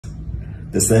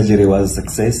The surgery was a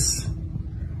success.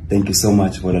 Thank you so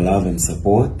much for the love and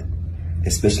support,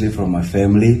 especially from my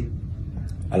family.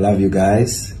 I love you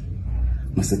guys.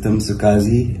 Mr. Tim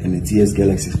Sukazi and the TS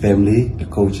Galaxy family, the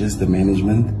coaches, the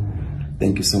management.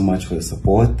 Thank you so much for the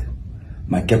support.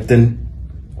 My captain,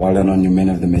 well done on your man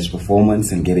of the match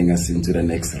performance and getting us into the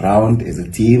next round as a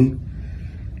team.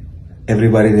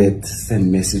 Everybody that sent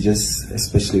messages,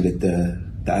 especially the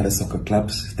other soccer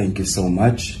clubs, thank you so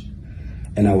much.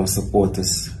 And our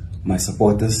supporters, my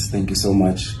supporters, thank you so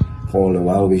much for all the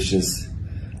well wishes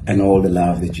and all the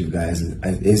love that you guys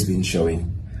has been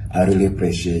showing. I really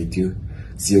appreciate you.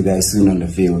 See you guys soon on the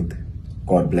field.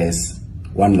 God bless.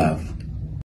 One love.